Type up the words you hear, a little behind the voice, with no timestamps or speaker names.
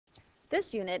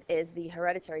This unit is the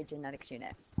hereditary genetics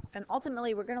unit. And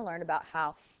ultimately, we're going to learn about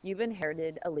how you've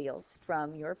inherited alleles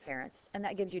from your parents, and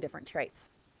that gives you different traits.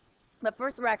 But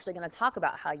first, we're actually going to talk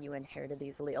about how you inherited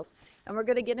these alleles, and we're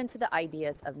going to get into the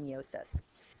ideas of meiosis.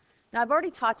 Now, I've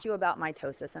already taught you about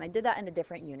mitosis, and I did that in a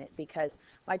different unit because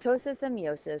mitosis and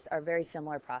meiosis are very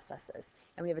similar processes,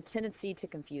 and we have a tendency to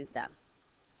confuse them.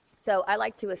 So I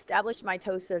like to establish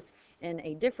mitosis in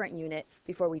a different unit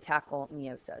before we tackle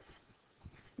meiosis.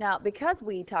 Now, because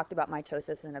we talked about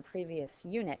mitosis in a previous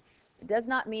unit, it does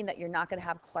not mean that you're not going to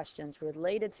have questions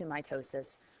related to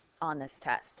mitosis on this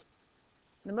test.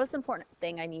 The most important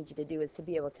thing I need you to do is to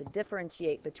be able to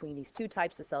differentiate between these two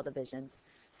types of cell divisions.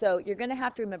 So you're going to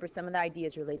have to remember some of the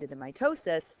ideas related to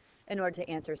mitosis in order to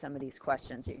answer some of these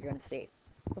questions that you're going to see.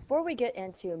 Before we get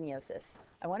into meiosis,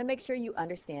 I want to make sure you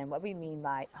understand what we mean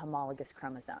by homologous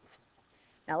chromosomes.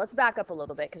 Now let's back up a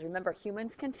little bit, because remember, human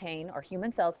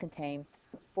cells contain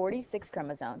 46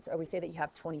 chromosomes, or we say that you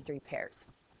have 23 pairs.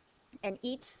 And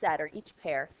each set or each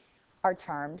pair are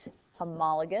termed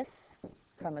homologous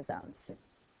chromosomes.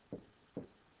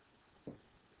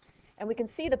 And we can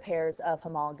see the pairs of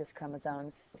homologous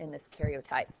chromosomes in this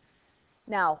karyotype.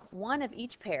 Now, one of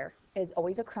each pair is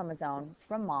always a chromosome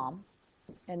from mom,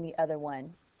 and the other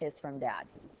one is from dad.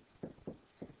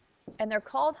 And they're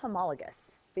called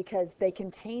homologous because they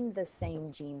contain the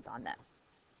same genes on them.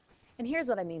 And here's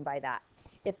what I mean by that.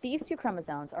 If these two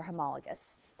chromosomes are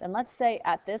homologous, then let's say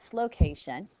at this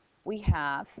location we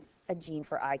have a gene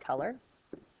for eye color.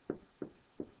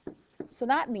 So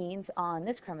that means on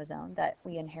this chromosome that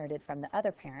we inherited from the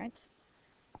other parent,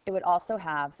 it would also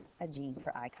have a gene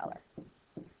for eye color.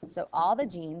 So all the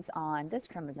genes on this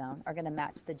chromosome are going to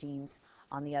match the genes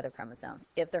on the other chromosome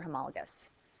if they're homologous.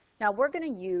 Now we're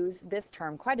going to use this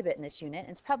term quite a bit in this unit, and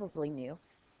it's probably new,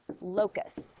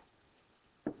 locus.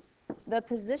 The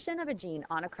position of a gene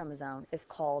on a chromosome is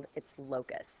called its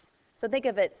locus. So think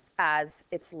of it as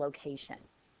its location.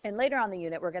 And later on in the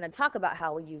unit, we're going to talk about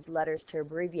how we use letters to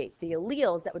abbreviate the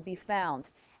alleles that would be found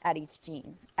at each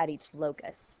gene, at each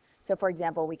locus. So for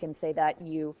example, we can say that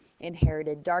you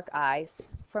inherited dark eyes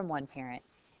from one parent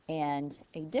and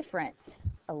a different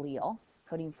allele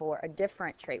coding for a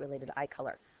different trait related to eye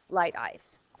color, light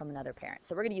eyes, from another parent.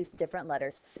 So we're going to use different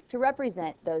letters to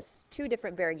represent those two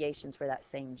different variations for that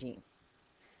same gene.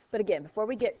 But again, before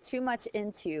we get too much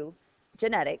into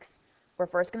genetics, we're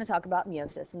first going to talk about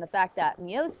meiosis and the fact that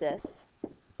meiosis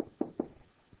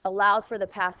allows for the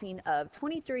passing of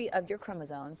 23 of your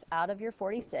chromosomes out of your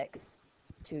 46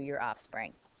 to your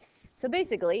offspring. So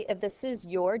basically, if this is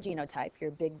your genotype,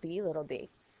 your big B, little b,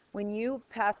 when you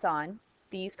pass on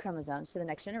these chromosomes to the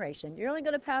next generation, you're only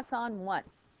going to pass on one.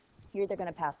 You're either going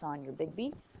to pass on your big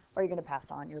B or you're going to pass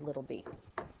on your little b.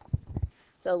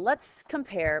 So let's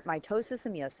compare mitosis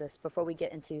and meiosis before we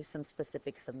get into some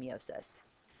specifics of meiosis.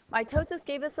 Mitosis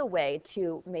gave us a way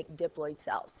to make diploid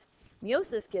cells.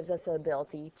 Meiosis gives us the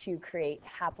ability to create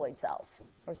haploid cells,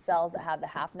 or cells that have the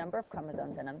half number of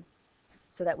chromosomes in them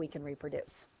so that we can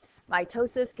reproduce.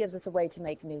 Mitosis gives us a way to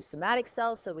make new somatic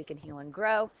cells so we can heal and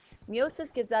grow.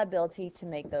 Meiosis gives that ability to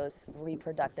make those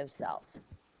reproductive cells.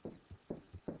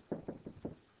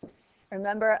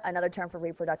 Remember, another term for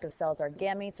reproductive cells are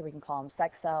gametes, or we can call them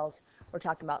sex cells. We're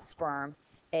talking about sperm,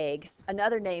 egg.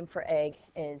 Another name for egg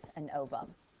is an ovum.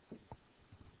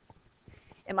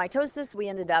 In mitosis, we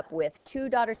ended up with 2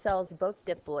 daughter cells, both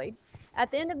diploid.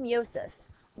 At the end of meiosis,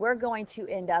 we're going to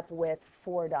end up with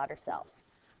 4 daughter cells.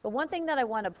 But one thing that I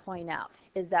want to point out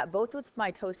is that both with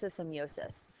mitosis and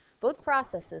meiosis, both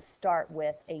processes start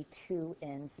with a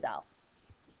 2N cell.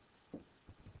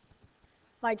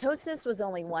 Mitosis was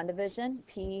only one division,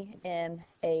 P, M,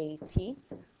 A, T,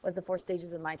 was the 4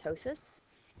 stages of mitosis.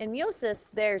 In meiosis,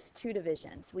 there's 2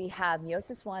 divisions. We have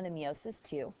meiosis 1 and meiosis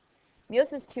 2.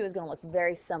 Meiosis 2 is going to look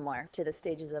very similar to the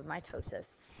stages of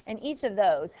mitosis, and each of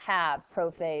those have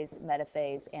prophase,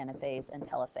 metaphase, anaphase, and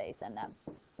telophase in them.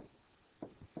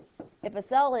 If a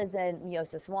cell is in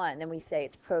meiosis 1, then we say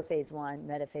it's prophase 1,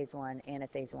 metaphase 1,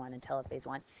 anaphase 1, and telophase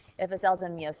 1. If a cell's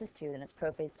in meiosis 2, then it's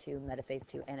prophase 2, metaphase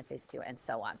 2, anaphase 2, and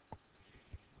so on.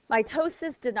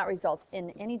 Mitosis did not result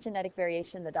in any genetic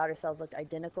variation. The daughter cells looked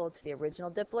identical to the original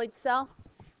diploid cell,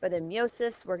 but in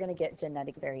meiosis, we're going to get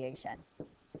genetic variation.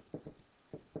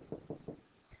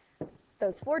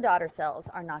 Those 4 daughter cells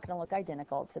are not going to look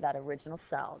identical to that original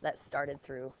cell that started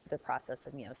through the process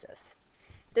of meiosis.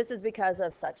 This is because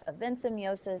of such events in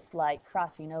meiosis like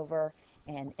crossing over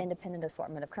and independent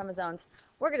assortment of chromosomes.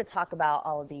 We're going to talk about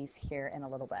all of these here in a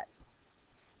little bit.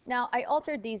 Now, I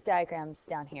altered these diagrams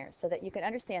down here so that you can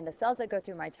understand the cells that go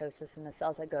through mitosis and the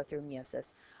cells that go through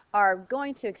meiosis are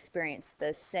going to experience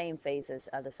the same phases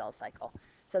of the cell cycle.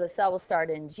 So the cell will start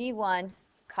in G1,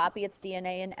 copy its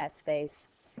DNA in S phase,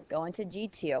 go into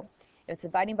G2. If it's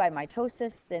dividing by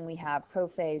mitosis, then we have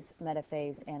prophase,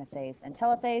 metaphase, anaphase, and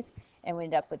telophase, and we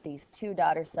end up with these two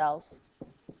daughter cells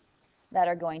that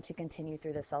are going to continue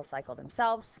through the cell cycle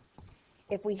themselves.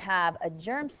 If we have a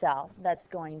germ cell that's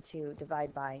going to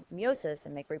divide by meiosis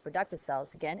and make reproductive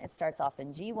cells, again, it starts off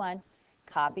in G1,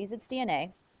 copies its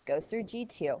DNA, goes through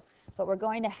G2, but we're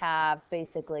going to have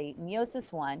basically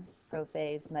meiosis 1,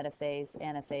 prophase, metaphase,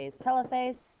 anaphase,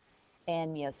 telophase,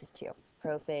 and meiosis 2,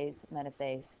 prophase,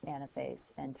 metaphase,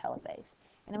 anaphase, and telophase.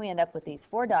 And then we end up with these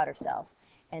 4 daughter cells,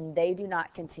 and they do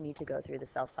not continue to go through the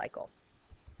cell cycle.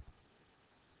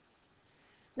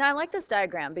 Now I like this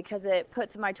diagram because it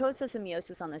puts mitosis and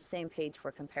meiosis on the same page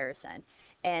for comparison.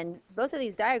 And both of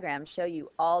these diagrams show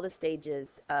you all the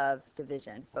stages of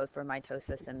division, both for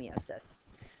mitosis and meiosis.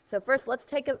 So first, let's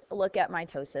take a look at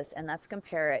mitosis, and let's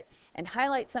compare it and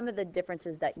highlight some of the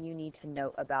differences that you need to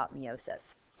know about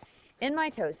meiosis. In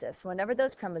mitosis, whenever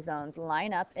those chromosomes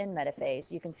line up in metaphase,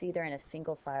 you can see they're in a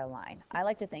single file line. I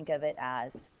like to think of it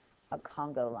as a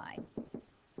Congo line.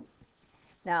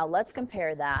 Now let's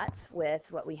compare that with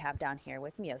what we have down here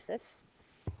with meiosis.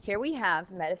 Here we have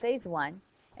metaphase 1,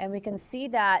 and we can see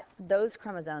that those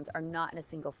chromosomes are not in a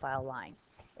single file line.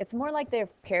 It's more like they're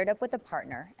paired up with a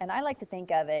partner, and I like to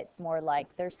think of it more like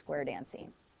they're square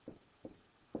dancing.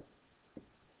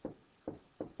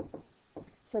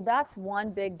 So that's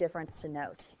one big difference to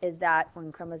note, is that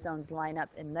when chromosomes line up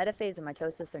in metaphase and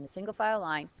mitosis, they're in a single file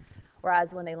line,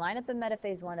 whereas when they line up in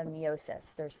metaphase 1 of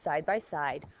meiosis, they're side by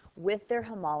side with their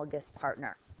homologous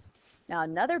partner. Now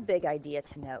another big idea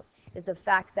to note is the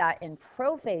fact that in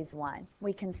prophase 1,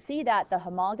 we can see that the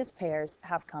homologous pairs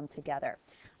have come together.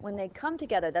 When they come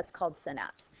together, that's called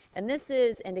synapse. And this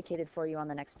is indicated for you on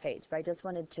the next page, but I just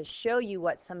wanted to show you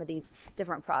what some of these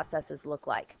different processes look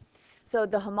like. So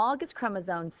the homologous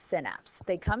chromosomes synapse,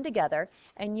 they come together,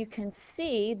 and you can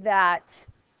see that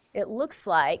it looks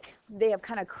like they have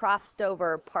kind of crossed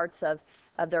over parts of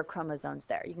their chromosomes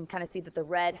there. You can kind of see that the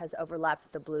red has overlapped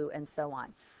with the blue and so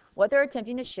on. What they're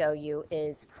attempting to show you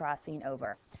is crossing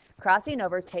over. Crossing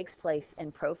over takes place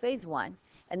in prophase 1,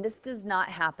 and this does not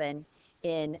happen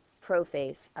in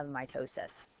prophase of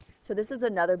mitosis. So this is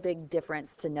another big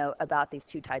difference to note about these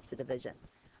two types of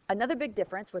divisions. Another big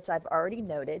difference, which I've already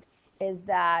noted, is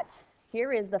that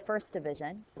here is the first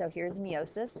division. So here's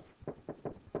meiosis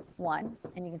 1,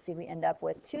 and you can see we end up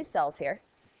with 2 cells here.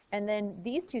 And then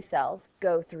these 2 cells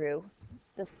go through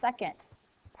the second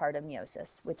part of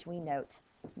meiosis, which we note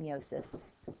meiosis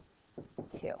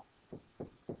 2.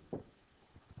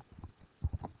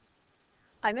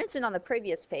 I mentioned on the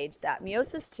previous page that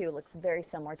meiosis 2 looks very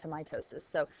similar to mitosis.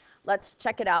 So let's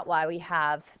check it out why we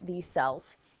have these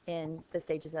cells in the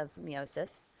stages of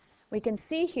meiosis. We can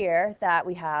see here that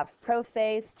we have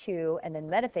prophase 2 and then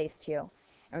metaphase 2.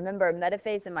 And remember,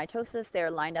 metaphase and mitosis,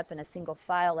 they're lined up in a single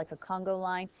file like a Congo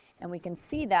line, and we can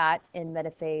see that in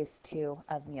metaphase 2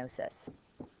 of meiosis.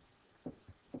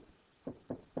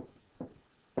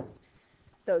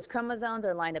 Those chromosomes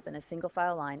are lined up in a single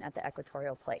file line at the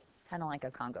equatorial plate, kind of like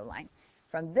a Congo line.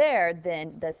 From there,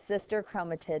 then the sister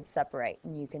chromatids separate,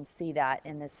 and you can see that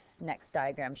in this next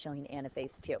diagram showing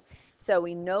anaphase 2. So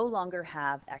we no longer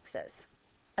have X's.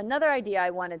 Another idea I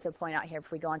wanted to point out here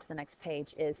before we go on to the next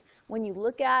page is when you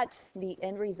look at the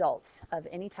end results of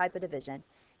any type of division,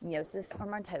 meiosis or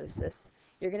mitosis,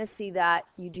 you're going to see that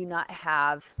you do not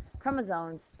have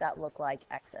chromosomes that look like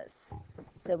X's.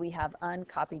 So we have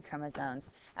uncopied chromosomes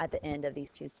at the end of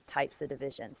these two types of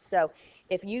divisions. So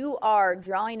if you are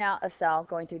drawing out a cell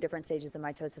going through different stages of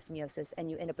mitosis and meiosis,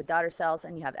 and you end up with daughter cells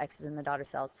and you have X's in the daughter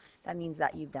cells, that means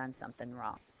that you've done something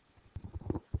wrong.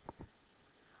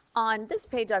 On this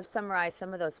page, I've summarized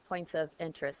some of those points of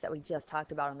interest that we just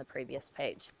talked about on the previous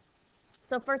page.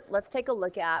 So first, let's take a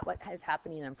look at what is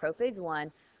happening in prophase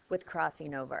 1 with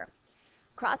crossing over.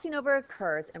 Crossing over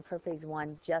occurs in prophase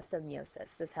 1 just of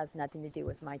meiosis. This has nothing to do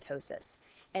with mitosis.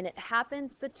 And it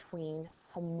happens between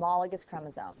homologous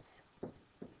chromosomes.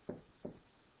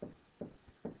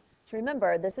 So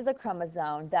remember, this is a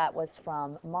chromosome that was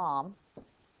from mom,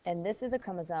 and this is a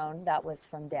chromosome that was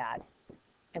from dad.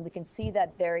 And we can see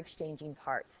that they're exchanging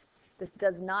parts. This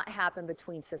does not happen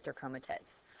between sister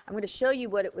chromatids. I'm going to show you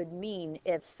what it would mean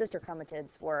if sister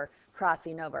chromatids were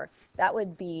crossing over. That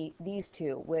would be these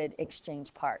two would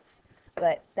exchange parts,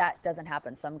 but that doesn't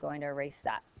happen, so I'm going to erase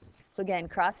that. So again,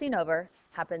 crossing over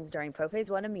happens during prophase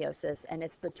 1 of meiosis, and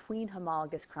it's between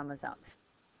homologous chromosomes.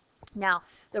 Now,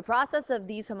 the process of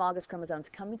these homologous chromosomes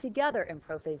coming together in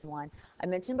prophase 1, I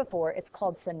mentioned before, it's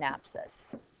called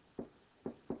synapsis.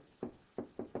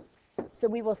 So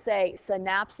we will say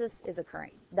synapsis is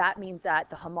occurring. That means that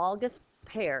the homologous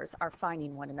pairs are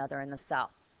finding one another in the cell.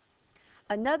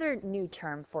 Another new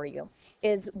term for you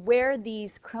is where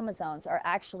these chromosomes are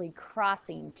actually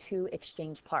crossing two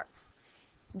exchange parts.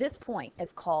 This point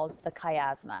is called the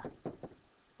chiasma.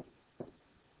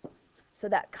 So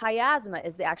that chiasma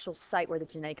is the actual site where the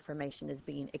genetic information is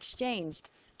being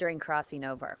exchanged during crossing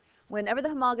over. Whenever the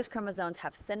homologous chromosomes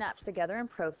have synapsed together in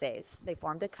prophase, they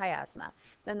formed a chiasma,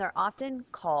 then they're often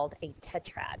called a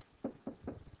tetrad.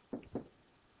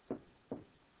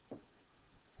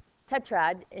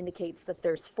 Tetrad indicates that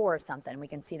there's 4 of something. We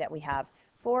can see that we have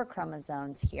 4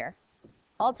 chromosomes here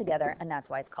all together, and that's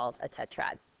why it's called a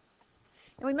tetrad.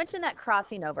 And we mentioned that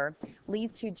crossing over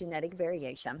leads to genetic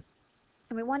variation.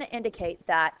 And we want to indicate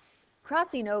that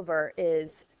crossing over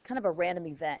is kind of a random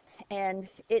event, and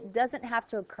it doesn't have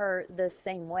to occur the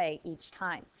same way each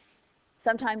time.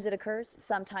 Sometimes it occurs,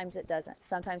 sometimes it doesn't.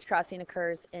 Sometimes crossing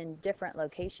occurs in different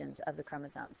locations of the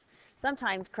chromosomes.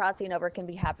 Sometimes crossing over can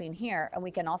be happening here, and we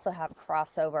can also have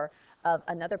crossover of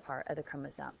another part of the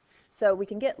chromosome. So we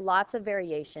can get lots of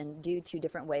variation due to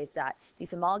different ways that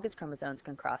these homologous chromosomes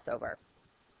can cross over.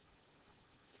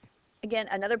 Again,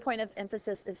 another point of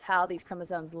emphasis is how these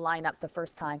chromosomes line up the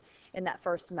first time in that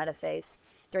first metaphase.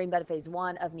 During metaphase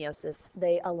 1 of meiosis,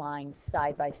 they align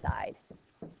side by side.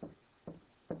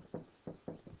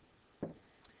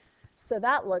 So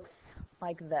that looks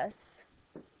like this.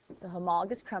 The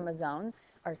homologous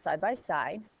chromosomes are side by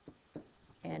side,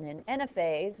 and in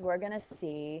anaphase, we're going to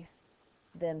see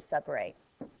them separate.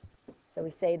 So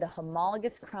we say the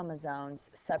homologous chromosomes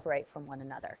separate from one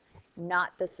another,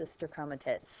 not the sister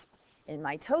chromatids. In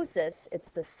mitosis, it's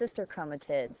the sister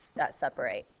chromatids that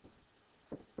separate.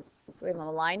 So we have them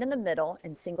aligned in the middle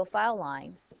in single file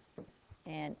line,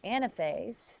 and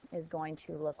anaphase is going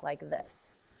to look like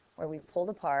this, where we've pulled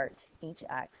apart each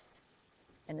X,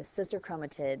 and the sister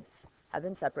chromatids have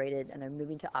been separated and they're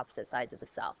moving to opposite sides of the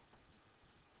cell.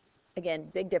 Again,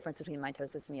 big difference between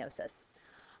mitosis and meiosis.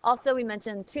 Also, we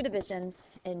mentioned 2 divisions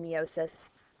in meiosis.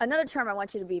 Another term I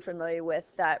want you to be familiar with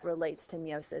that relates to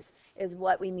meiosis is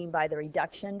what we mean by the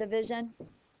reduction division.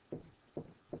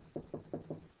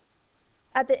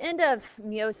 At the end of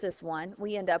meiosis 1,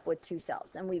 we end up with 2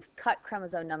 cells, and we've cut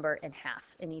chromosome number in half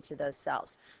in each of those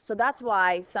cells. So that's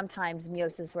why sometimes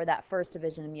meiosis, or that first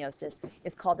division of meiosis,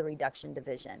 is called the reduction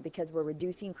division, because we're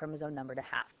reducing chromosome number to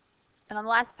half. And on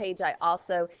the last page, I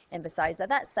also emphasized that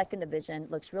that second division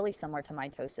looks really similar to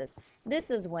mitosis. This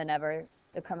is whenever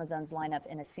the chromosomes line up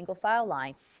in a single file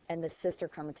line and the sister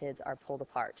chromatids are pulled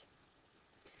apart.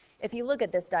 If you look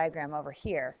at this diagram over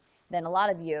here, then a lot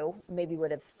of you maybe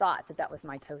would have thought that that was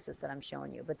mitosis that I'm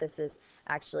showing you, but this is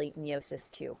actually meiosis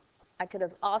 2. I could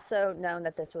have also known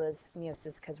that this was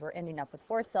meiosis because we're ending up with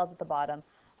 4 cells at the bottom.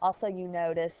 Also, you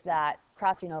notice that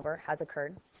crossing over has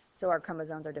occurred, so our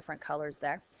chromosomes are different colors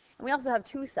there. And we also have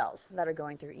 2 cells that are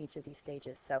going through each of these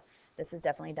stages, so this is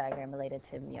definitely a diagram related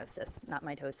to meiosis, not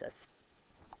mitosis.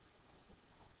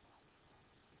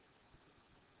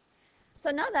 So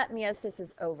now that meiosis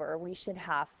is over, we should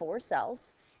have 4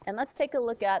 cells. And let's take a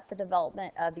look at the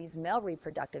development of these male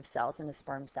reproductive cells in the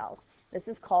sperm cells. This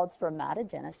is called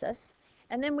spermatogenesis.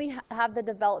 And then we have the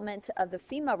development of the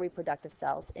female reproductive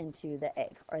cells into the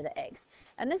egg, or the eggs.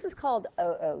 And this is called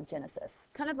oogenesis.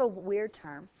 Kind of a weird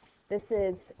term. This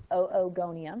is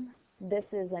oogonium.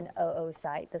 This is an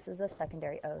oocyte. This is a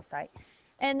secondary oocyte.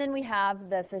 And then we have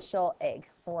the official egg,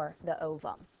 or the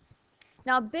ovum.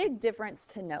 Now, a big difference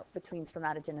to note between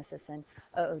spermatogenesis and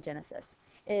oogenesis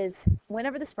is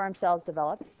whenever the sperm cells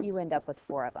develop, you end up with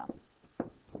 4 of them.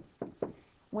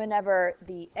 Whenever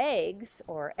the eggs,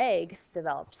 or egg,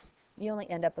 develops, you only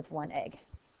end up with 1 egg.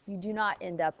 You do not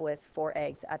end up with 4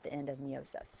 eggs at the end of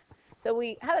meiosis. So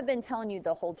we haven't been telling you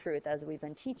the whole truth as we've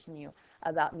been teaching you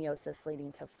about meiosis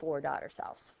leading to 4 daughter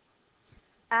cells.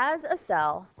 As a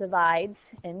cell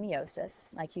divides in meiosis,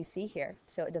 like you see here,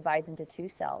 so it divides into 2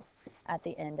 cells at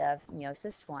the end of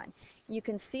meiosis 1, you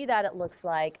can see that it looks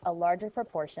like a larger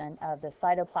proportion of the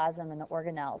cytoplasm and the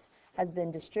organelles has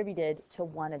been distributed to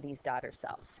one of these daughter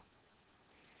cells.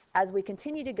 As we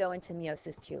continue to go into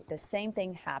meiosis 2, the same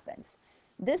thing happens.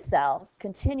 This cell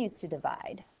continues to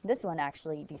divide. This one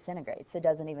actually disintegrates. It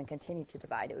doesn't even continue to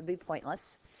divide. It would be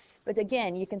pointless. But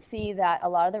again, you can see that a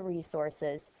lot of the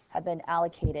resources have been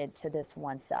allocated to this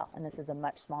one cell, and this is a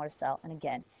much smaller cell, and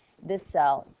again, this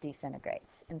cell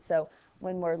disintegrates. And so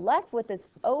when we're left with this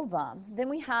ovum, then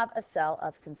we have a cell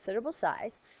of considerable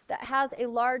size that has a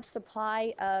large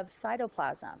supply of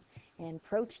cytoplasm and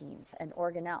proteins and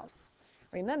organelles.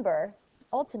 Remember,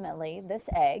 ultimately, this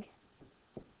egg,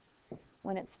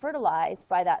 when it's fertilized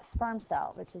by that sperm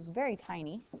cell, which is very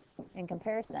tiny, in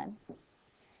comparison,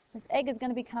 this egg is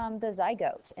going to become the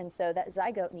zygote. And so that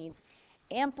zygote needs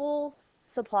ample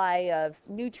supply of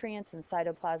nutrients and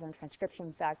cytoplasm,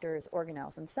 transcription factors,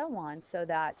 organelles, and so on, so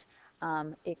that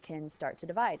it can start to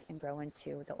divide and grow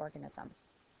into the organism.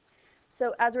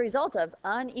 So as a result of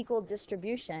unequal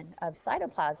distribution of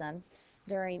cytoplasm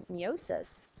during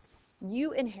meiosis,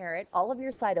 you inherit all of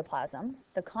your cytoplasm,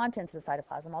 the contents of the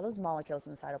cytoplasm, all those molecules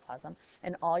in the cytoplasm,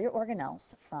 and all your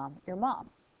organelles from your mom.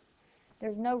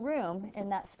 There's no room in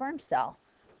that sperm cell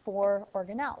for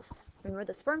organelles. Remember,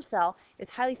 the sperm cell is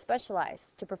highly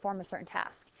specialized to perform a certain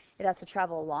task. It has to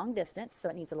travel a long distance, so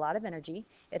it needs a lot of energy.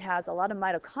 It has a lot of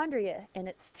mitochondria in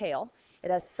its tail. It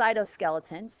has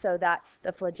cytoskeleton so that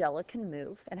the flagella can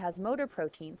move. It has motor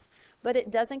proteins, but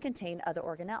it doesn't contain other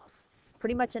organelles.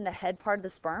 Pretty much in the head part of the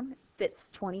sperm fits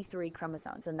 23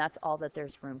 chromosomes, and that's all that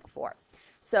there's room for.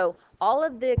 So all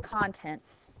of the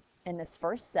contents in this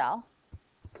first cell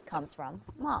comes from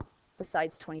mom,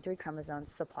 besides 23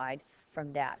 chromosomes supplied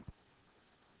from dad.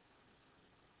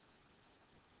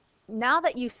 Now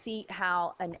that you see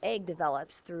how an egg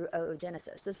develops through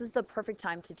oogenesis, this is the perfect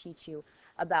time to teach you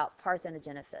about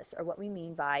parthenogenesis, or what we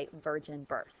mean by virgin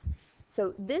birth.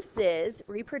 So this is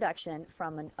reproduction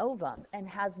from an ovum and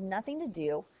has nothing to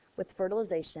do with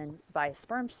fertilization by a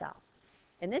sperm cell.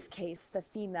 In this case, the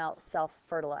female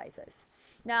self-fertilizes.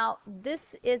 Now,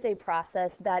 this is a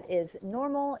process that is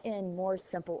normal in more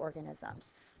simple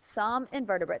organisms. Some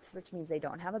invertebrates, which means they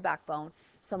don't have a backbone,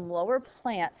 some lower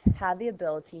plants have the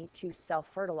ability to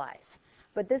self-fertilize.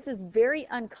 But this is very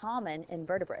uncommon in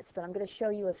vertebrates. But I'm going to show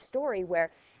you a story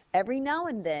where every now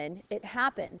and then it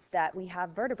happens that we have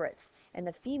vertebrates and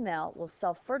the female will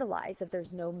self-fertilize if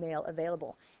there's no male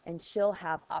available, and she'll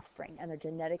have offspring and they're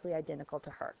genetically identical to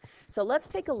her. So let's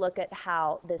take a look at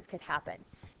how this could happen.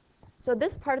 So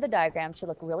this part of the diagram should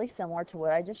look really similar to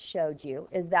what I just showed you,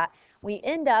 is that we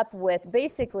end up with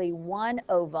basically one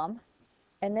ovum,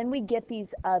 and then we get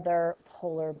these other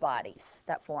polar bodies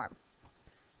that form.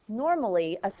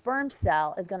 Normally, a sperm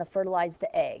cell is going to fertilize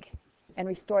the egg and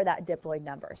restore that diploid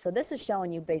number. So this is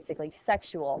showing you basically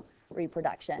sexual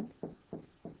reproduction,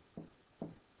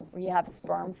 where you have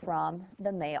sperm from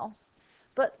the male.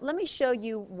 But let me show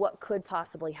you what could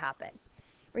possibly happen.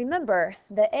 Remember,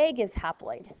 the egg is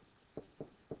haploid.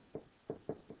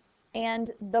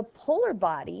 And the polar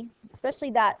body,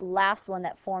 especially that last one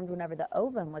that formed whenever the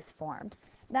ovum was formed,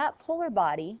 that polar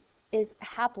body is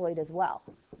haploid as well.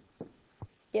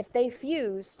 If they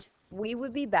fused, we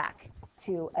would be back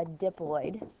to a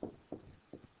diploid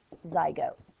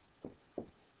zygote.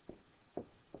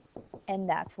 And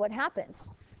that's what happens.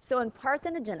 So in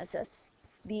parthenogenesis,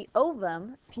 the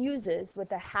ovum fuses with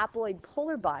the haploid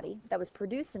polar body that was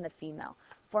produced in the female,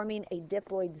 forming a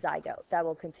diploid zygote that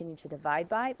will continue to divide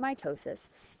by mitosis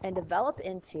and develop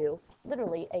into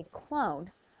literally a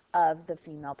clone of the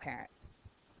female parent.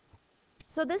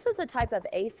 So this is a type of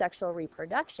asexual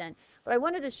reproduction, but I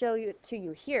wanted to show you to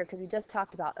you here because we just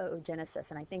talked about oogenesis,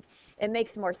 and I think it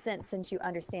makes more sense since you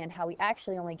understand how we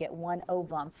actually only get one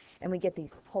ovum and we get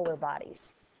these polar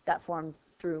bodies that form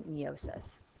through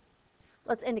meiosis.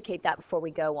 Let's indicate that before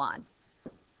we go on.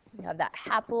 We have that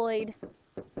haploid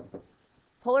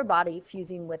polar body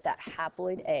fusing with that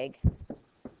haploid egg,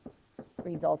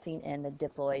 resulting in the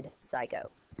diploid zygote.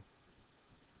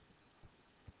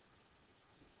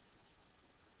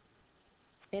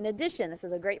 In addition, this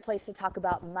is a great place to talk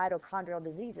about mitochondrial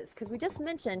diseases, because we just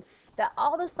mentioned that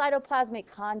all the cytoplasmic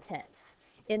contents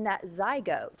in that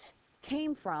zygote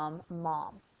came from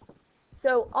mom.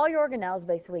 So all your organelles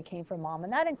basically came from mom,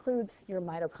 and that includes your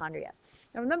mitochondria.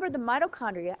 Now remember, the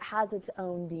mitochondria has its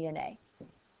own DNA,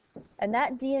 and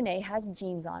that DNA has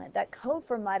genes on it that code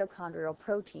for mitochondrial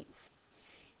proteins.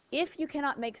 If you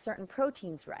cannot make certain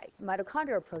proteins right,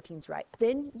 mitochondrial proteins right,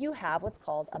 then you have what's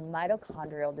called a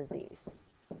mitochondrial disease.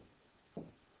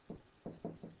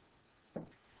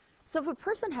 So if a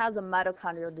person has a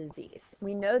mitochondrial disease,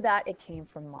 we know that it came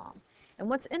from mom. And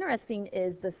what's interesting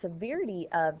is the severity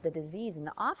of the disease in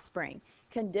the offspring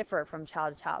can differ from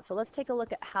child to child. So let's take a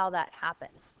look at how that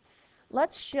happens.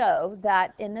 Let's show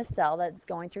that in this cell that's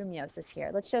going through meiosis here,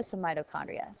 let's show some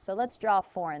mitochondria. So let's draw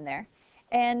 4 in there.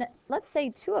 And let's say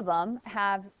 2 of them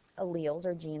have alleles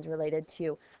or genes related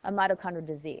to a mitochondrial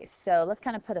disease. So let's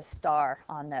kind of put a star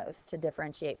on those to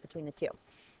differentiate between the 2.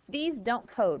 These don't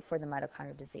code for the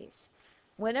mitochondrial disease.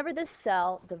 Whenever this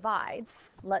cell divides,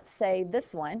 let's say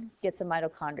this one gets a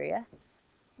mitochondria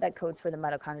that codes for the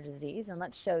mitochondrial disease, and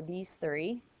let's show these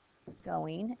 3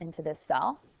 going into this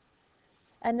cell.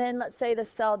 And then let's say the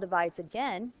cell divides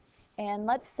again, and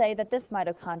let's say that this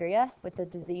mitochondria with the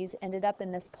disease ended up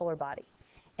in this polar body.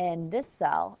 and this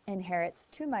cell inherits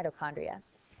 2 mitochondria,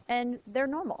 and they're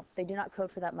normal. They do not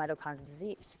code for that mitochondrial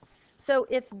disease. So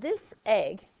if this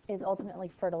egg is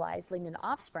ultimately fertilized, leading to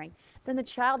offspring, then the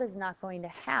child is not going to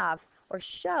have or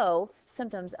show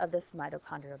symptoms of this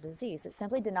mitochondrial disease. It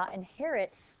simply did not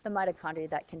inherit the mitochondria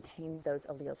that contain those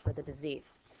alleles for the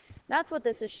disease. That's what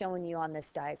this is showing you on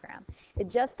this diagram. It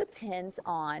just depends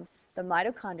on the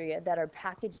mitochondria that are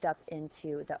packaged up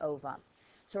into the ovum.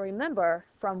 So remember,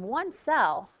 from one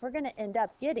cell, we're going to end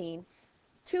up getting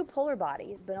 2 polar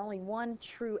bodies, but only 1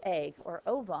 true egg or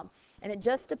ovum, and it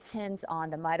just depends on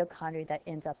the mitochondria that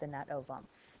ends up in that ovum.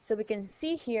 So we can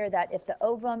see here that if the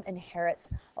ovum inherits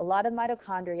a lot of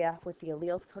mitochondria with the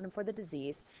alleles coding for the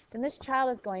disease, then this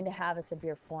child is going to have a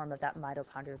severe form of that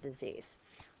mitochondrial disease.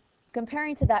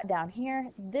 Comparing to that down here,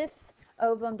 this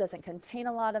ovum doesn't contain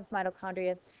a lot of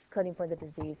mitochondria coding for the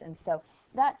disease, and so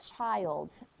that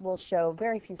child will show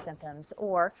very few symptoms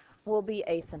or will be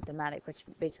asymptomatic, which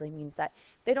basically means that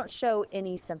they don't show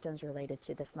any symptoms related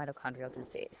to this mitochondrial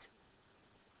disease.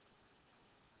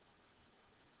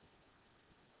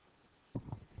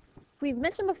 We've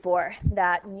mentioned before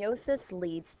that meiosis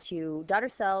leads to daughter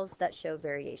cells that show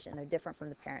variation. They're different from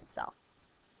the parent cell.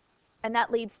 And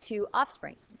that leads to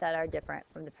offspring that are different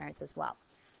from the parents as well.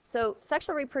 So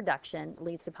sexual reproduction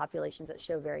leads to populations that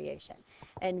show variation.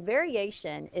 And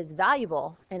variation is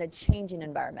valuable in a changing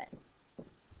environment.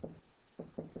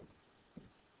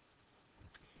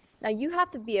 Now you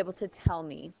have to be able to tell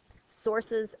me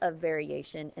sources of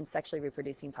variation in sexually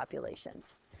reproducing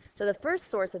populations. So the first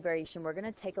source of variation we're going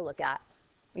to take a look at,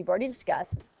 we've already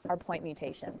discussed, are point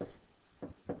mutations.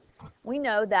 We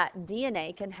know that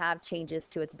DNA can have changes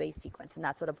to its base sequence, and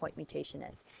that's what a point mutation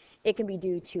is. It can be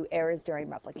due to errors during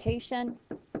replication,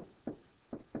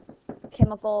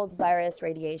 chemicals, virus,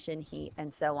 radiation, heat,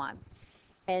 and so on.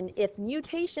 And if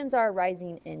mutations are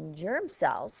arising in germ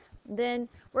cells, then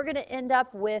we're going to end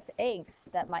up with eggs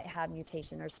that might have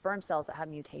mutation or sperm cells that have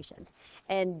mutations.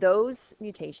 And those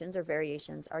mutations or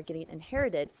variations are getting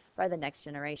inherited by the next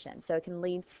generation. So it can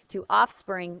lead to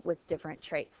offspring with different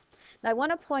traits. Now I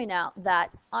want to point out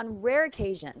that on rare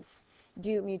occasions,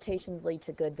 do mutations lead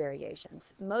to good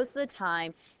variations? Most of the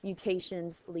time,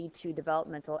 mutations lead to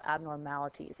developmental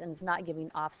abnormalities, and it's not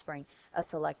giving offspring a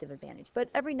selective advantage. But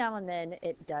every now and then,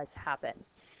 it does happen.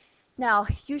 Now,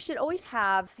 you should always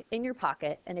have in your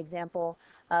pocket an example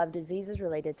of diseases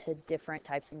related to different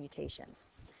types of mutations.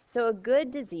 So a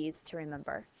good disease to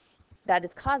remember that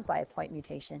is caused by a point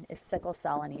mutation is sickle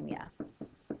cell anemia.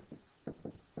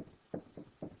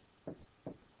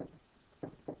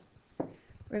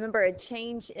 Remember, a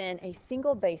change in a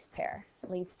single base pair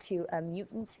leads to a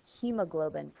mutant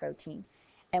hemoglobin protein.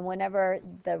 And whenever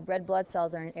the red blood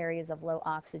cells are in areas of low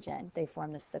oxygen, they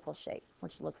form the sickle shape,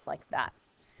 which looks like that.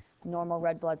 Normal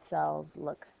red blood cells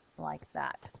look like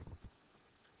that.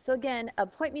 So again, a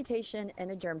point mutation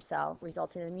in a germ cell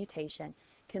resulting in a mutation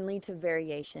can lead to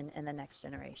variation in the next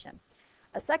generation.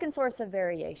 A second source of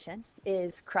variation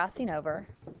is crossing over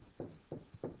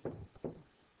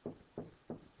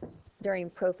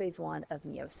during prophase 1 of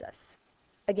meiosis.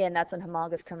 Again, that's when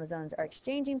homologous chromosomes are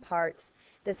exchanging parts.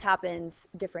 This happens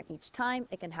different each time.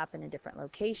 It can happen in different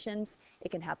locations. It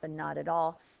can happen not at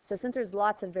all. So since there's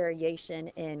lots of variation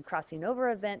in crossing over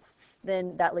events,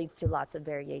 then that leads to lots of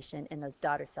variation in those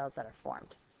daughter cells that are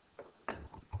formed.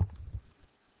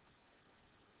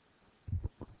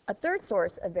 A third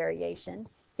source of variation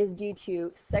is due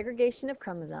to segregation of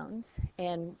chromosomes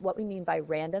and what we mean by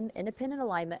random independent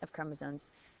alignment of chromosomes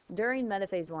during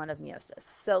metaphase 1 of meiosis.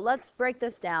 So let's break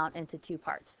this down into 2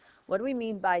 parts. What do we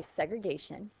mean by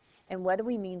segregation, and what do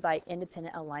we mean by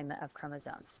independent alignment of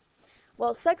chromosomes?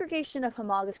 Well, segregation of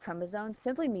homologous chromosomes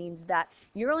simply means that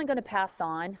you're only going to pass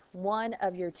on one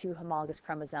of your 2 homologous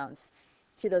chromosomes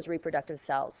to those reproductive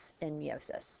cells in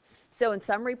meiosis. So in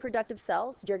some reproductive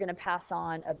cells, you're going to pass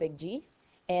on a big G,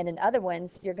 and in other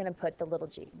ones, you're going to put the little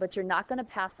g, but you're not going to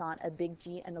pass on a big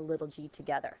G and a little g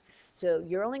together. So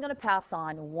you're only going to pass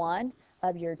on one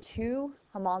of your 2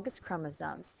 homologous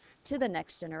chromosomes to the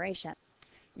next generation.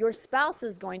 Your spouse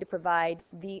is going to provide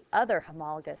the other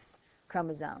homologous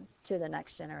chromosome to the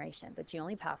next generation, but you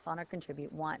only pass on or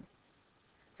contribute 1.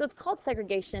 So it's called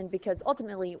segregation because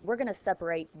ultimately we're going to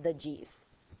separate the G's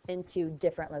into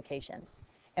different locations.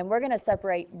 And we're going to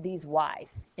separate these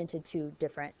Y's into 2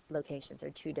 different locations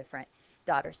or 2 different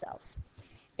daughter cells.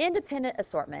 Independent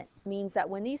assortment means that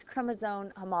when these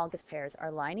chromosome homologous pairs are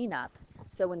lining up,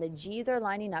 so when the G's are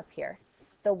lining up here,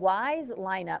 the Y's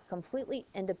line up completely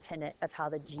independent of how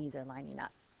the G's are lining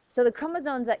up. So the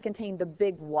chromosomes that contain the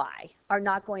big Y are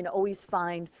not going to always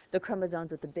find the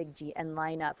chromosomes with the big G and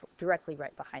line up directly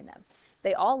right behind them.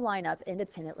 They all line up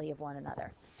independently of one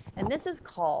another. And this is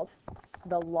called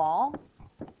the law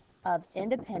of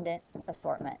independent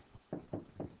assortment.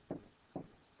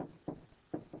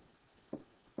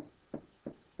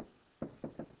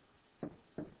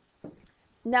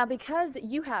 Now, because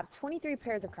you have 23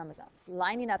 pairs of chromosomes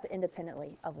lining up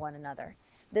independently of one another,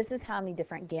 this is how many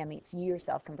different gametes you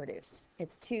yourself can produce.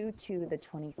 It's 2 to the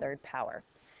 23rd power.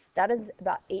 That is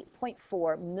about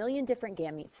 8.4 million different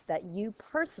gametes that you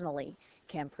personally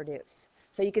can produce.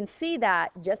 So you can see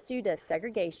that just due to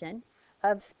segregation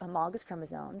of homologous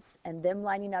chromosomes and them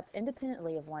lining up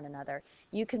independently of one another,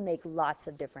 you can make lots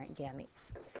of different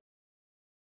gametes.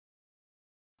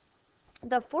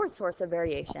 The fourth source of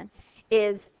variation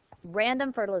is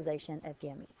random fertilization of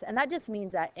gametes. And that just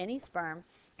means that any sperm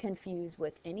can fuse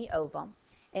with any ovum,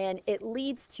 and it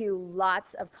leads to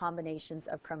lots of combinations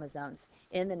of chromosomes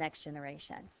in the next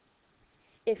generation.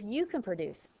 If you can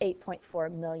produce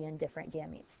 8.4 million different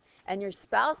gametes, and your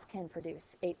spouse can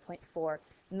produce 8.4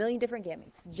 million different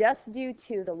gametes, just due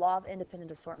to the law of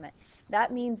independent assortment,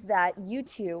 that means that you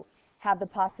two have the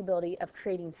possibility of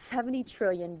creating 70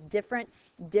 trillion different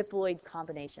diploid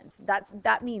combinations.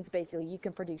 That means basically you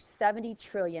can produce 70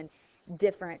 trillion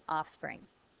different offspring.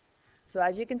 So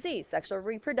as you can see, sexual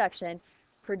reproduction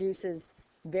produces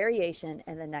variation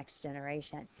in the next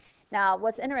generation. Now,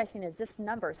 what's interesting is this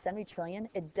number, 70 trillion,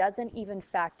 it doesn't even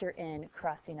factor in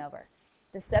crossing over.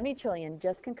 The 70 trillion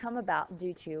just can come about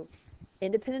due to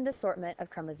independent assortment of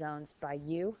chromosomes by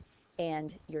you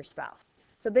and your spouse.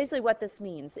 So basically what this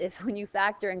means is when you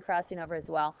factor in crossing over as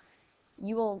well,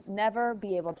 you will never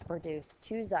be able to produce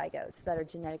two zygotes that are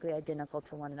genetically identical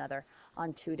to one another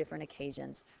on two different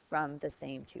occasions from the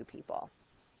same two people.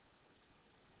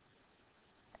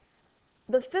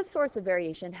 The fifth source of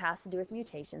variation has to do with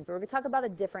mutations, but we're going to talk about a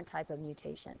different type of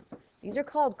mutation. These are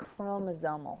called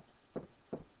chromosomal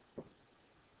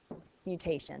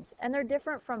mutations, and they're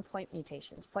different from point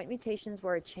mutations. Point mutations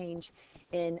were a change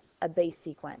in a base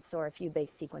sequence or a few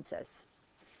base sequences.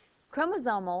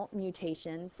 Chromosomal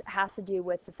mutations has to do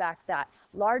with the fact that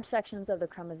large sections of the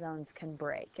chromosomes can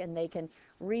break and they can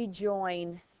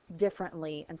rejoin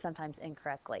differently and sometimes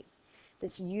incorrectly.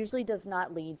 This usually does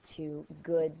not lead to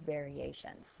good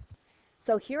variations.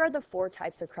 So here are the four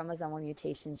types of chromosomal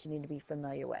mutations you need to be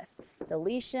familiar with: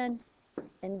 deletion,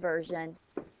 inversion,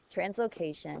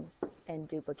 translocation, and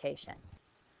duplication.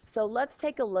 So let's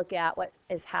take a look at what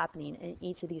is happening in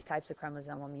each of these types of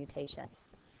chromosomal mutations.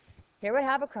 Here we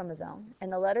have a chromosome,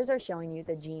 and the letters are showing you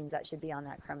the genes that should be on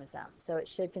that chromosome. So it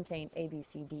should contain A, B,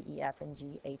 C, D, E, F, and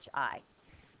G, H, I.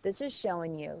 This is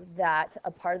showing you that a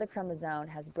part of the chromosome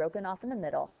has broken off in the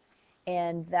middle,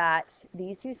 and that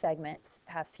these two segments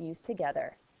have fused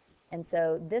together. And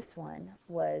so this one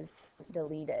was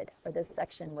deleted, or this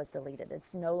section was deleted.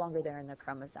 It's no longer there in the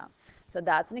chromosome. So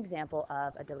that's an example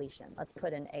of a deletion. Let's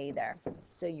put an A there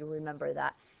so you remember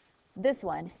that this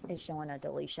one is showing a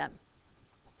deletion.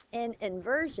 In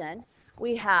inversion,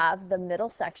 we have the middle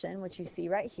section, which you see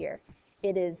right here.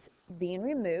 It is being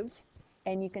removed,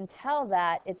 and you can tell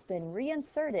that it's been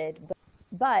reinserted,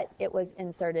 but it was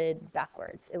inserted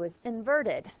backwards. It was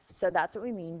inverted. So that's what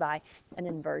we mean by an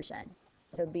inversion.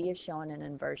 So B is showing an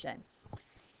inversion.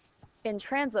 In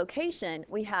translocation,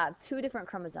 we have two different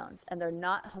chromosomes, and they're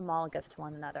not homologous to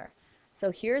one another.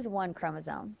 So here's one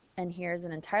chromosome, and here's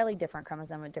an entirely different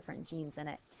chromosome with different genes in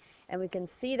it. And we can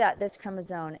see that this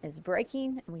chromosome is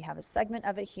breaking, and we have a segment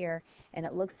of it here, and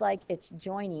it looks like it's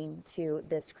joining to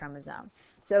this chromosome.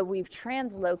 So we've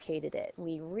translocated it.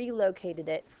 We relocated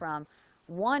it from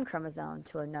one chromosome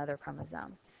to another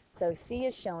chromosome. So C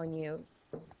is showing you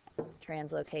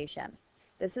translocation.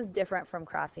 This is different from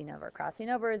crossing over. Crossing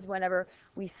over is whenever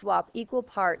we swap equal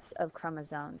parts of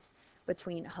chromosomes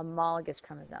between homologous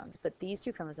chromosomes, but these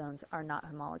two chromosomes are not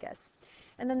homologous.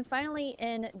 And then finally,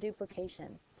 in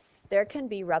duplication, there can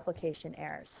be replication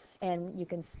errors. And you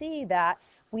can see that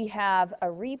we have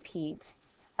a repeat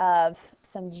of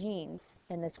some genes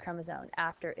in this chromosome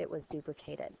after it was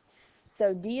duplicated.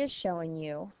 So D is showing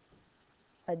you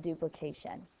a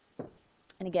duplication.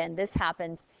 And again, this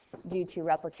happens due to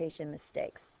replication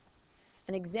mistakes.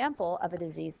 An example of a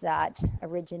disease that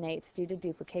originates due to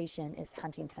duplication is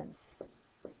Huntington's.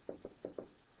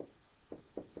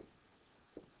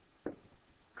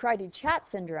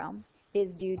 Cri-du-Chat syndrome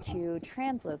is due to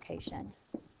translocation.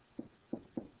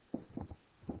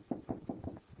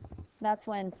 That's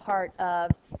when part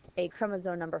of a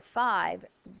chromosome number 5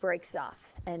 breaks off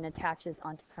and attaches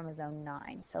onto chromosome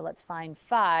 9. So let's find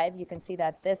 5. You can see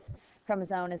that this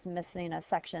chromosome is missing a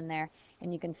section there,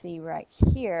 and you can see right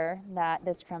here that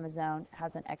this chromosome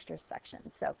has an extra section.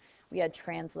 So we had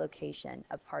translocation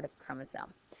of part of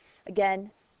chromosome.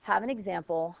 Again, have an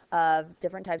example of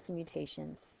different types of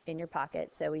mutations in your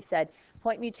pocket. So we said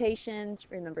point mutations,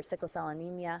 remember sickle cell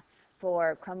anemia.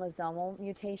 For chromosomal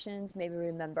mutations, maybe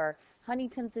remember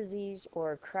Huntington's disease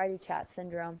or Cry-du-Chat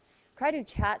syndrome.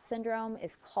 Cry-du-Chat syndrome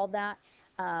is called that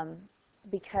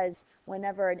because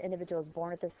whenever an individual is born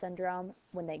with this syndrome,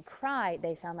 when they cry,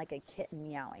 they sound like a kitten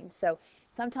meowing. So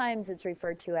sometimes it's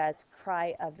referred to as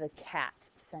cry of the cat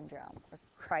syndrome or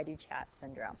Cry-du-Chat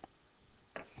syndrome.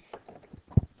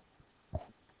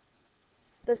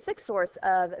 The sixth source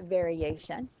of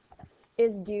variation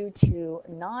is due to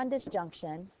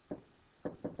non-disjunction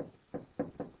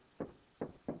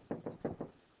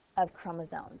of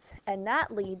chromosomes, and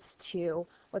that leads to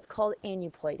what's called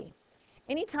aneuploidy.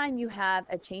 Anytime you have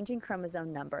a change in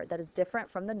chromosome number that is different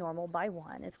from the normal by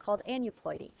one, it's called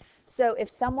aneuploidy. So if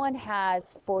someone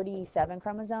has 47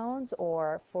 chromosomes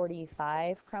or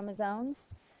 45 chromosomes,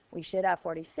 we should have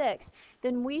 46,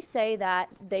 then we say that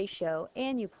they show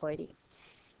aneuploidy.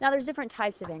 Now there's different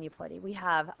types of aneuploidy. We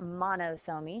have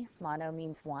monosomy, mono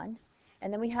means one,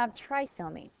 and then we have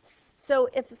trisomy. So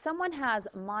if someone has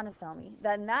monosomy,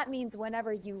 then that means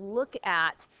whenever you look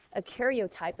at a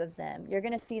karyotype of them, you're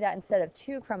going to see that instead of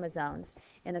 2 chromosomes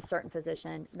in a certain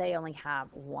position, they only have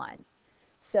 1.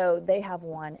 So they have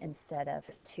 1 instead of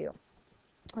 2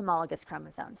 homologous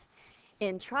chromosomes.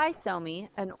 In trisomy,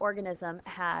 an organism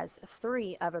has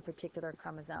 3 of a particular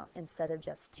chromosome instead of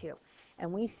just 2.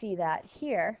 And we see that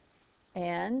here,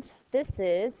 and this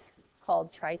is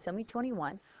called trisomy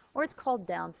 21, or it's called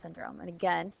Down syndrome. And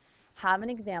again, have an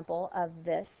example of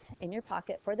this in your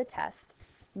pocket for the test.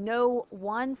 Know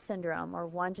one syndrome or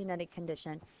one genetic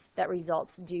condition that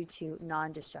results due to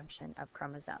non-disjunction of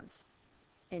chromosomes.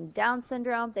 In Down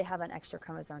syndrome, they have an extra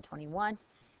chromosome 21.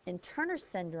 In Turner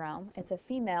syndrome, it's a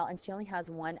female and she only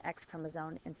has 1 X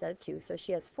chromosome instead of 2, so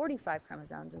she has 45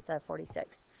 chromosomes instead of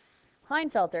 46.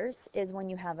 Klinefelter's is when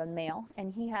you have a male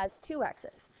and he has 2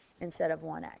 X's instead of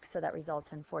 1 X, so that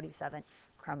results in 47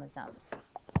 chromosomes.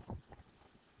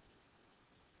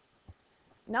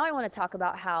 Now I want to talk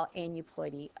about how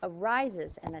aneuploidy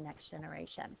arises in the next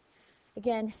generation.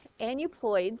 Again,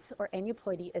 aneuploids or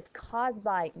aneuploidy is caused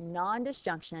by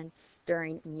non-disjunction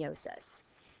during meiosis.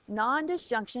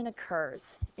 Non-disjunction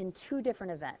occurs in 2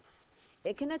 different events.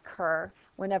 It can occur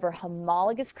whenever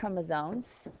homologous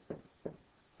chromosomes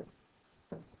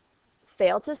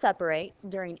fail to separate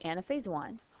during anaphase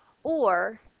 1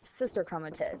 or sister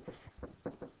chromatids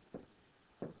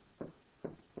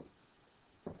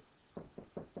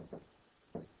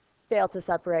fail to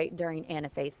separate during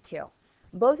anaphase 2.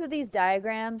 Both of these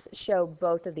diagrams show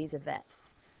both of these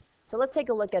events. So let's take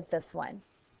a look at this one.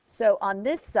 So on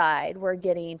this side, we're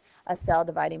getting a cell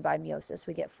dividing by meiosis.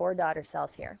 We get 4 daughter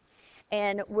cells here.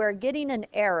 And we're getting an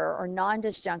error or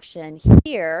non-disjunction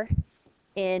here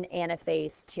in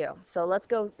anaphase 2. So let's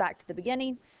go back to the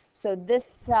beginning. So this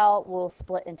cell will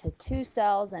split into 2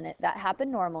 cells, and that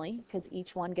happened normally because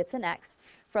each one gets an X.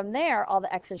 From there, all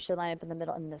the X's should line up in the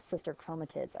middle, and the sister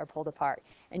chromatids are pulled apart.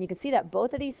 And you can see that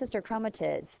both of these sister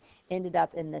chromatids ended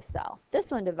up in this cell.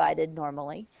 This one divided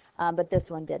normally, but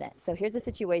this one didn't. So here's a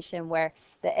situation where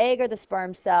the egg or the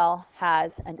sperm cell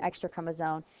has an extra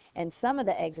chromosome, and some of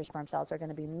the eggs or sperm cells are going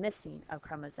to be missing a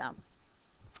chromosome.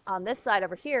 On this side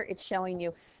over here, it's showing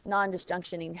you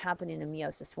non-disjunctioning happening in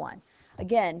meiosis 1.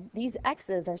 Again, these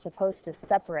X's are supposed to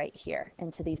separate here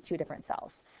into these 2 different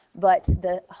cells, but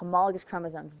the homologous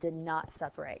chromosomes did not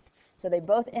separate. So they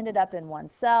both ended up in 1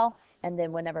 cell, and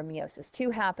then whenever meiosis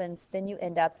 2 happens, then you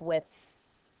end up with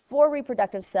 4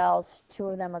 reproductive cells. 2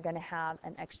 of them are going to have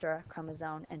an extra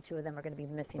chromosome, and 2 of them are going to be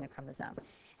missing a chromosome.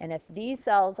 And if these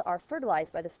cells are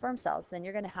fertilized by the sperm cells, then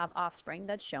you're going to have offspring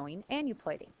that's showing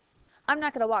aneuploidy. I'm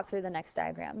not going to walk through the next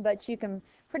diagram, but you can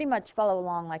pretty much follow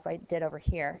along like I did over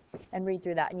here and read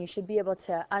through that, and you should be able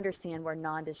to understand where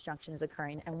non-disjunction is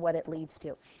occurring and what it leads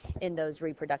to in those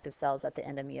reproductive cells at the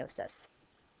end of meiosis.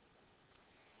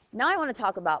 Now I want to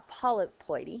talk about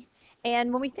polyploidy.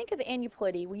 And when we think of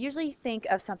aneuploidy, we usually think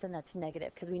of something that's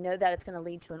negative because we know that it's going to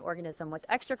lead to an organism with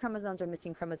extra chromosomes or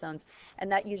missing chromosomes,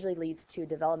 and that usually leads to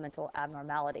developmental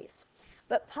abnormalities.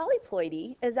 But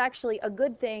polyploidy is actually a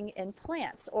good thing in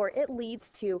plants, or it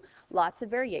leads to lots of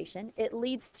variation. It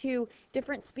leads to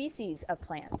different species of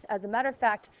plants. As a matter of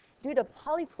fact, due to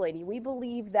polyploidy, we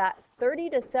believe that 30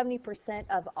 to 70%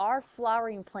 of our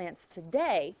flowering plants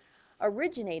today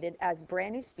originated as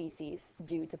brand new species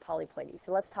due to polyploidy.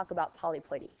 So let's talk about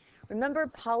polyploidy. Remember,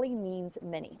 poly means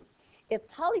many. If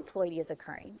polyploidy is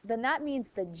occurring, then that means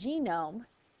the genome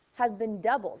has been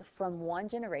doubled from one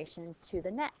generation to the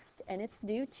next, and it's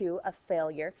due to a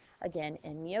failure, again,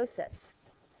 in meiosis.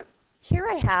 Here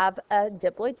I have a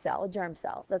diploid cell, a germ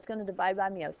cell, that's going to divide by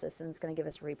meiosis, and it's going to give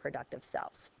us reproductive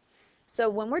cells. So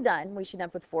when we're done, we should end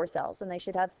up with 4 cells, and they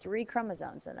should have 3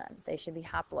 chromosomes in them. They should be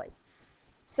haploid.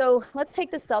 So let's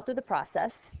take this cell through the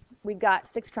process. We've got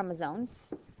 6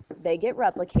 chromosomes. They get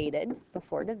replicated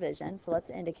before division, so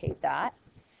let's indicate that.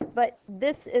 But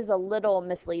this is a little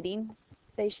misleading.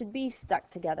 They should be stuck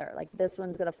together. Like this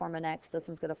one's going to form an X, this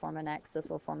one's going to form an X, this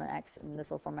will form an X, and this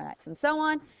will form an X, and so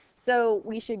on. So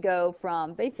we should go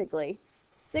from basically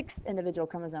 6 individual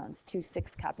chromosomes to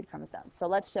 6 copied chromosomes. So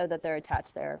let's show that they're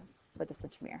attached there with a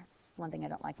centromere. It's one thing I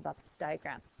don't like about this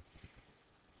diagram.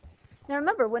 Now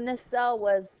remember, when this cell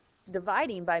was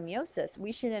dividing by meiosis,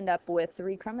 we should end up with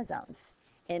 3 chromosomes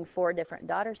in 4 different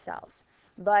daughter cells.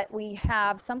 But we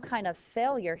have some kind of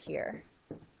failure here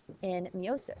in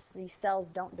meiosis. These cells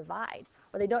don't divide,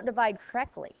 or they don't divide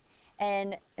correctly.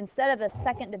 And instead of a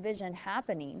second division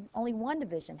happening, only 1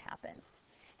 division happens.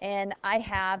 And I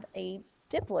have a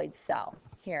diploid cell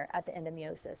here at the end of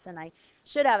meiosis, and I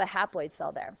should have a haploid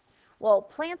cell there. Well,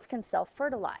 plants can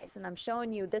self-fertilize, and I'm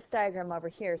showing you this diagram over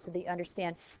here so that you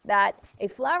understand that a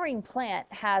flowering plant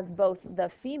has both the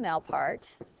female part,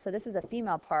 so this is a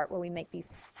female part where we make these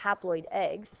haploid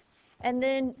eggs, and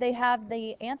then they have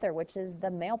the anther, which is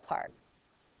the male part.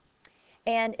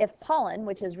 And if pollen,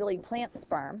 which is really plant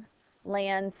sperm,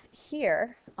 lands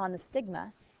here on the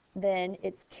stigma, then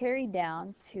it's carried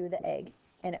down to the egg,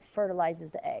 and it fertilizes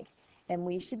the egg. And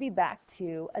we should be back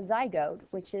to a zygote,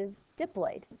 which is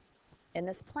diploid in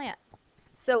this plant.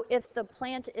 So if the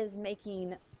plant is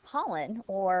making pollen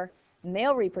or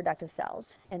male reproductive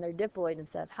cells and they're diploid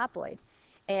instead of haploid,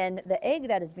 and the egg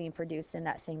that is being produced in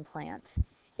that same plant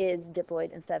is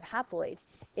diploid instead of haploid,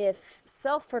 if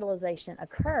self-fertilization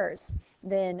occurs,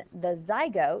 then the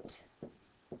zygote,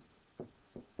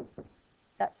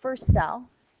 that first cell,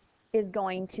 is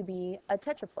going to be a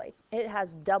tetraploid. It has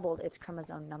doubled its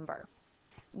chromosome number.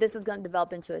 This is going to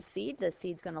develop into a seed. The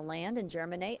seed's going to land and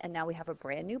germinate, and now we have a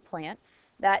brand new plant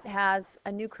that has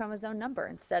a new chromosome number.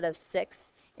 Instead of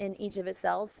 6 in each of its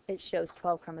cells, it shows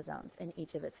 12 chromosomes in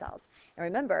each of its cells. And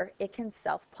remember, it can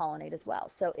self-pollinate as well.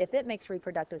 So if it makes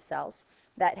reproductive cells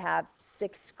that have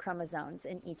 6 chromosomes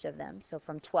in each of them, so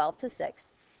from 12 to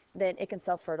 6, then it can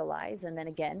self-fertilize, and then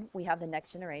again we have the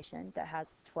next generation that has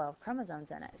 12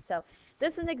 chromosomes in it. So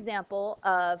this is an example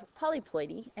of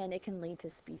polyploidy, and it can lead to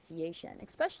speciation,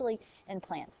 especially in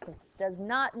plants. This does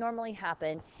not normally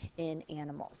happen in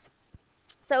animals.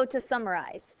 So to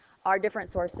summarize our different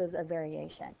sources of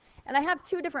variation, and I have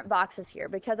 2 different boxes here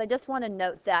because I just want to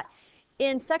note that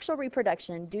in sexual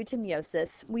reproduction due to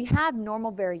meiosis, we have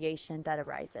normal variation that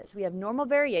arises. We have normal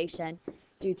variation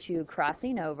due to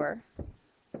crossing over,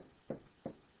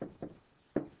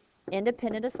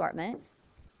 independent assortment,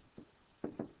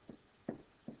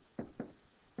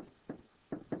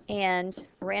 and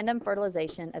random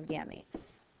fertilization of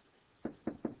gametes.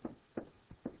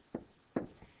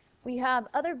 We have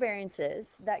other variances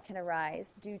that can arise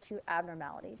due to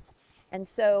abnormalities, and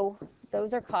so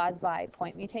those are caused by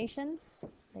point mutations.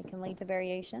 They can lead to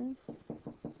variations.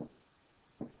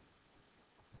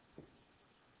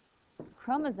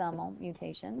 Chromosomal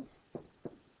mutations.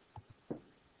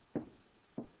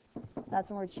 That's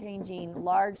when we're changing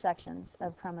large sections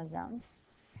of chromosomes.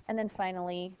 And then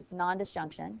finally,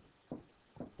 non-disjunction.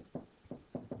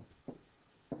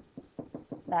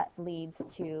 That leads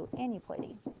to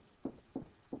aneuploidy.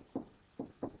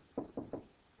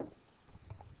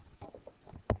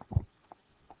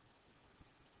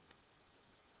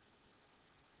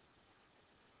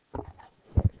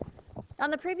 On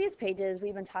the previous pages,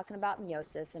 we've been talking about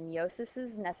meiosis, and meiosis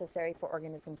is necessary for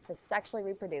organisms to sexually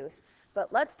reproduce.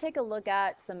 But let's take a look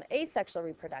at some asexual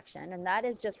reproduction, and that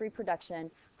is just reproduction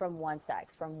from one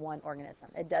sex, from one organism.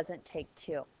 It doesn't take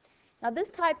 2. Now, this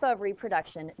type of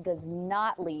reproduction does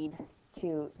not lead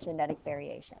to genetic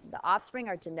variation. The offspring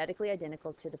are genetically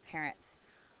identical to the parents.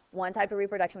 One type of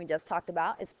reproduction we just talked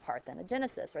about is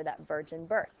parthenogenesis, or that virgin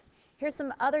birth. Here's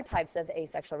some other types of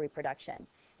asexual reproduction.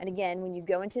 And again, when you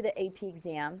go into the AP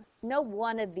exam, know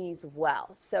one of these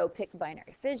well. So pick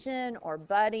binary fission or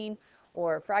budding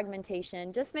or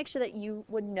fragmentation. Just make sure that you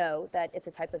would know that it's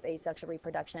a type of asexual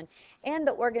reproduction and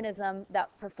the organism that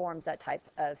performs that type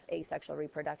of asexual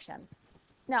reproduction.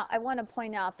 Now, I want to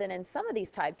point out that in some of these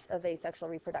types of asexual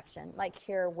reproduction, like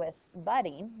here with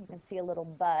budding, you can see a little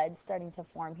bud starting to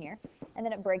form here, and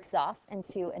then it breaks off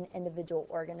into an individual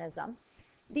organism.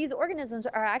 These organisms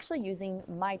are actually using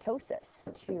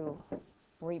mitosis to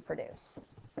reproduce.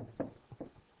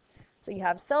 So you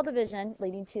have cell division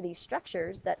leading to these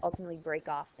structures that ultimately break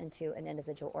off into an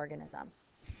individual organism.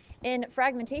 In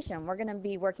fragmentation, we're going to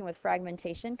be working with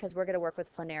fragmentation because we're going to work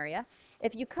with planaria.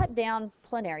 If you cut down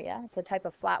planaria, it's a type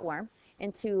of flatworm,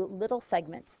 into little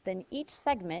segments, then each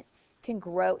segment can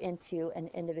grow into an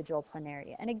individual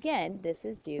planaria. And again, this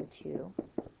is due to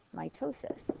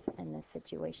mitosis in this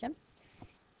situation.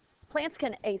 Plants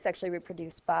can asexually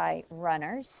reproduce by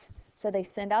runners. So they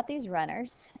send out these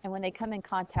runners, and when they come in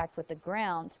contact with the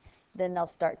ground, then they'll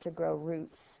start to grow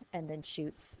roots and then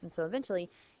shoots. And so eventually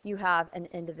you have an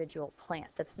individual plant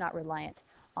that's not reliant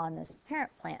on this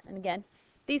parent plant. And again,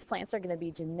 these plants are going to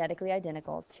be genetically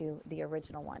identical to the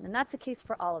original one. And that's the case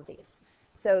for all of these.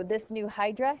 So this new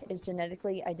hydra is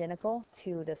genetically identical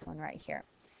to this one right here.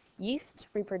 Yeast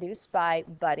reproduce by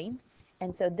budding.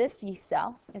 And so this yeast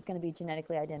cell is going to be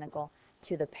genetically identical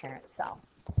to the parent cell.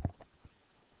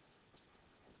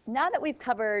 Now that we've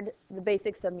covered the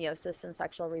basics of meiosis and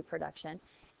sexual reproduction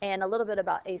and a little bit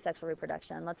about asexual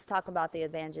reproduction, let's talk about the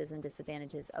advantages and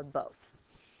disadvantages of both.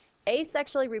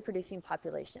 Asexually reproducing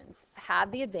populations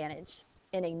have the advantage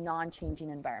in a non-changing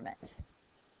environment.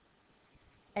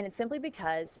 And it's simply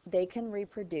because they can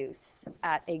reproduce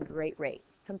at a great rate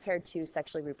compared to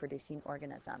sexually reproducing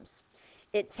organisms.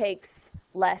 It takes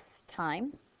less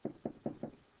time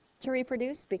to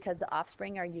reproduce because the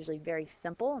offspring are usually very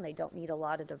simple and they don't need a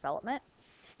lot of development.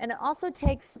 And it also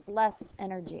takes less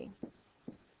energy.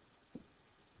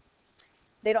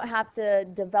 They don't have to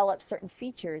develop certain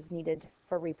features needed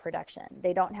for reproduction.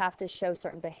 They don't have to show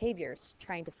certain behaviors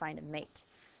trying to find a mate.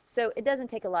 So it doesn't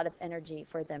take a lot of energy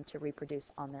for them to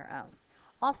reproduce on their own.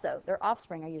 Also, their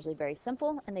offspring are usually very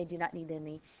simple and they do not need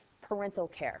any parental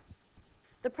care.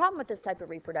 The problem with this type of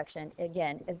reproduction,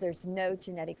 again, is there's no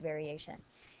genetic variation.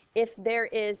 If there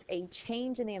is a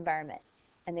change in the environment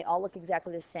and they all look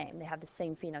exactly the same, they have the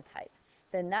same phenotype,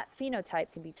 then that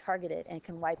phenotype can be targeted and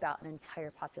can wipe out an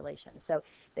entire population. So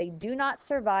they do not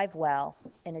survive well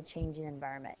in a changing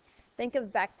environment. Think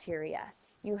of bacteria.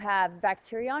 You have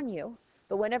bacteria on you,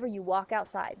 but whenever you walk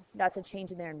outside, that's a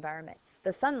change in their environment.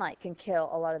 The sunlight can kill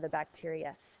a lot of the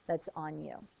bacteria that's on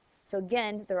you. So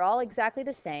again, they're all exactly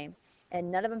the same,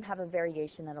 and none of them have a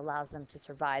variation that allows them to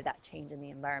survive that change in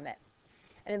the environment.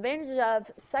 An advantage of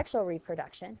sexual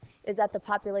reproduction is that the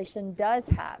population does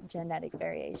have genetic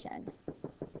variation.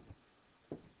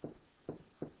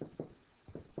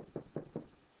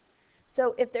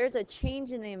 So if there's a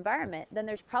change in the environment, then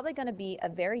there's probably going to be a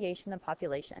variation in the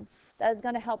population that is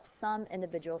going to help some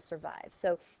individuals survive.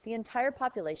 So the entire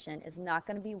population is not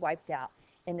going to be wiped out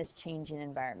in this changing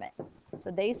environment. So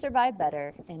they survive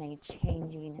better in a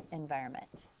changing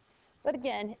environment. But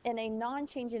again, in a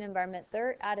non-changing environment,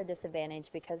 they're at a disadvantage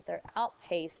because they're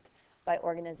outpaced by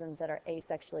organisms that are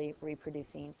asexually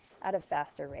reproducing at a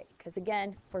faster rate. Because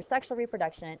again, for sexual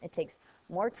reproduction, it takes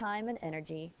more time and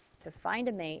energy to find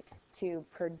a mate, to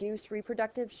produce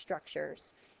reproductive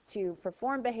structures, to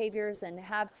perform behaviors and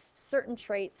have certain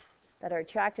traits that are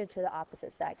attractive to the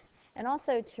opposite sex, and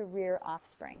also to rear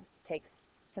offspring takes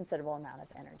considerable amount of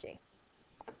energy.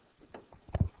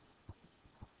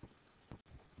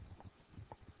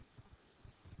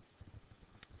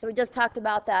 So we just talked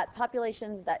about that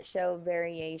populations that show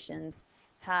variations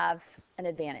have an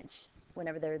advantage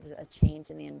whenever there's a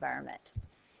change in the environment.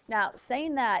 Now,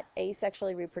 saying that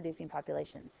asexually reproducing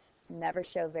populations never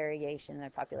show variation in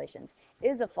their populations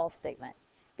is a false statement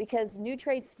because new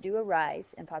traits do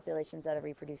arise in populations that are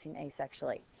reproducing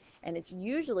asexually, and it's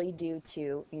usually due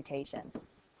to mutations,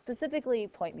 specifically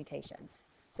point mutations.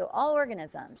 So all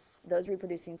organisms, those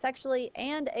reproducing sexually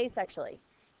and asexually,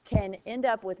 can end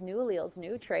up with new alleles,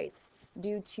 new traits,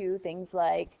 due to things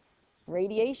like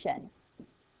radiation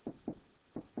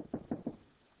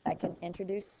that can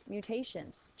introduce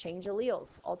mutations, change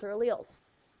alleles, alter alleles,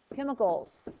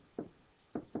 chemicals,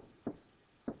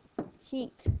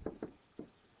 heat,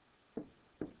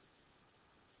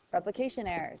 replication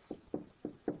errors.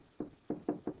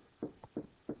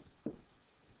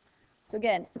 So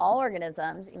again, all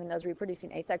organisms, even those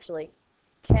reproducing asexually,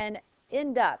 can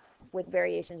end up with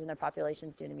variations in their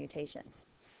populations due to mutations.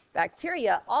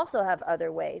 Bacteria also have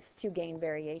other ways to gain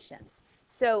variations.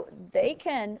 So they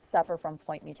can suffer from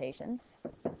point mutations.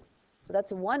 So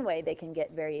that's one way they can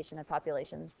get variation in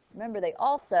populations. Remember, they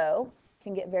also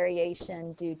can get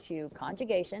variation due to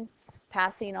conjugation,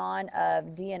 passing on of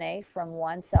DNA from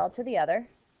one cell to the other,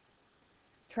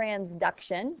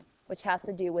 transduction, which has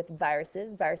to do with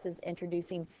viruses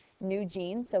introducing new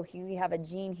genes. So here we have a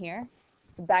gene here.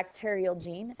 It's a bacterial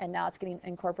gene, and now it's getting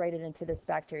incorporated into this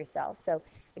bacteria cell. So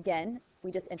again,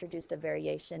 we just introduced a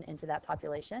variation into that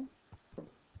population.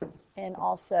 And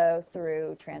also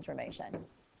through transformation,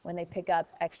 when they pick up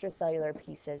extracellular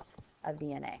pieces of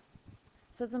DNA.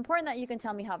 So it's important that you can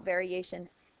tell me how variation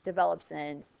develops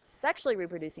in sexually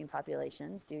reproducing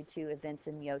populations due to events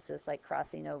in meiosis like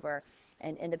crossing over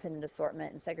and independent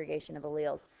assortment and segregation of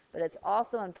alleles. But it's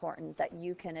also important that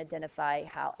you can identify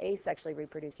how asexually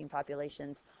reproducing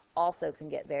populations also can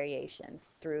get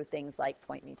variations through things like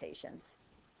point mutations.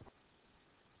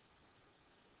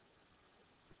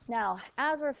 Now,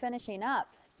 as we're finishing up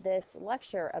this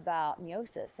lecture about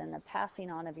meiosis and the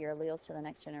passing on of your alleles to the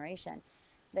next generation,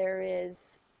 there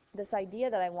is this idea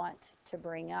that I want to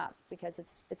bring up because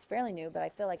it's fairly new, but I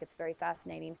feel like it's very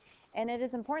fascinating. And it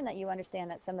is important that you understand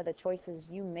that some of the choices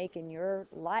you make in your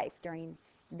life during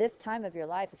this time of your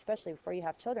life, especially before you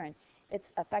have children,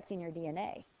 it's affecting your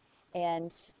DNA.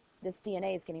 And this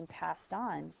DNA is getting passed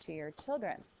on to your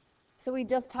children. So we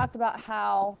just talked about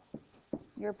how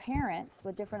your parents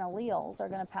with different alleles are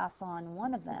going to pass on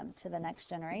one of them to the next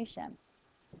generation.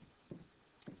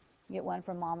 You get one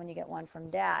from mom and you get one from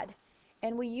dad.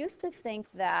 And we used to think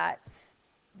that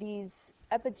these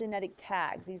epigenetic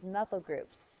tags, these methyl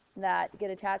groups that get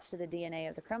attached to the DNA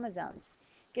of the chromosomes,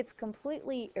 gets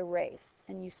completely erased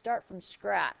and you start from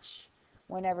scratch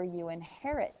whenever you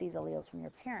inherit these alleles from your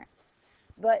parents.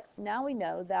 But now we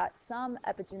know that some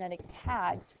epigenetic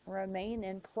tags remain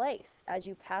in place as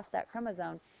you pass that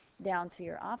chromosome down to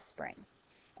your offspring.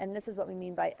 And this is what we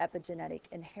mean by epigenetic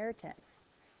inheritance.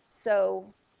 So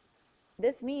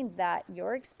this means that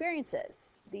your experiences,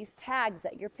 these tags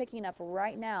that you're picking up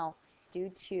right now due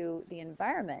to the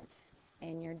environment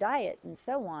and your diet and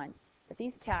so on, that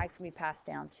these tags can be passed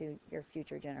down to your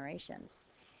future generations.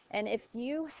 And if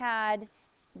you had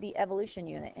the evolution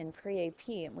unit in pre-AP,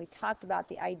 and we talked about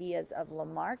the ideas of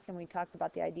Lamarck and we talked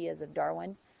about the ideas of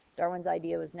Darwin. Darwin's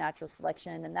idea was natural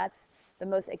selection, and that's the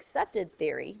most accepted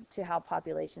theory to how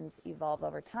populations evolve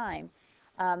over time.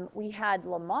 We had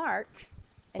Lamarck,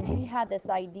 and he had this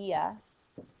idea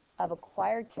of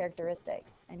acquired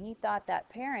characteristics, and he thought that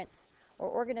parents or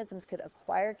organisms could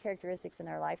acquire characteristics in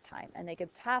their lifetime, and they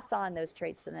could pass on those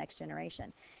traits to the next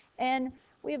generation. And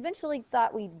we eventually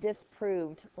thought we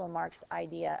disproved Lamarck's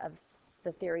idea of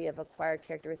the theory of acquired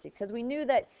characteristics, because we knew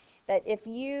that if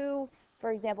you,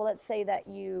 for example, let's say that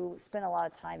you spent a lot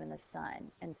of time in the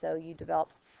sun, and so you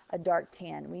developed a dark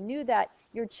tan. We knew that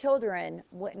your children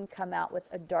wouldn't come out with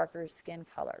a darker skin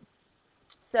color.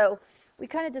 So we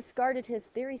kind of discarded his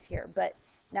theories here, but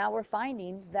now we're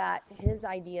finding that his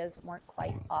ideas weren't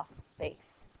quite off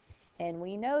base. And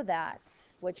we know that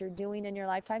what you're doing in your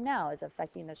lifetime now is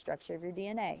affecting the structure of your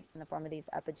DNA in the form of these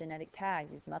epigenetic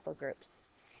tags, these methyl groups.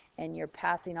 And you're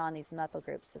passing on these methyl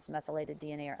groups, this methylated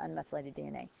DNA or unmethylated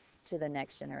DNA, to the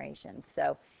next generation.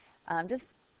 So just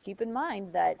keep in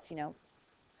mind that,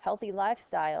 healthy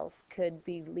lifestyles could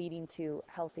be leading to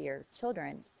healthier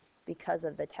children because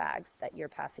of the tags that you're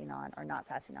passing on or not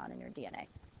passing on in your DNA.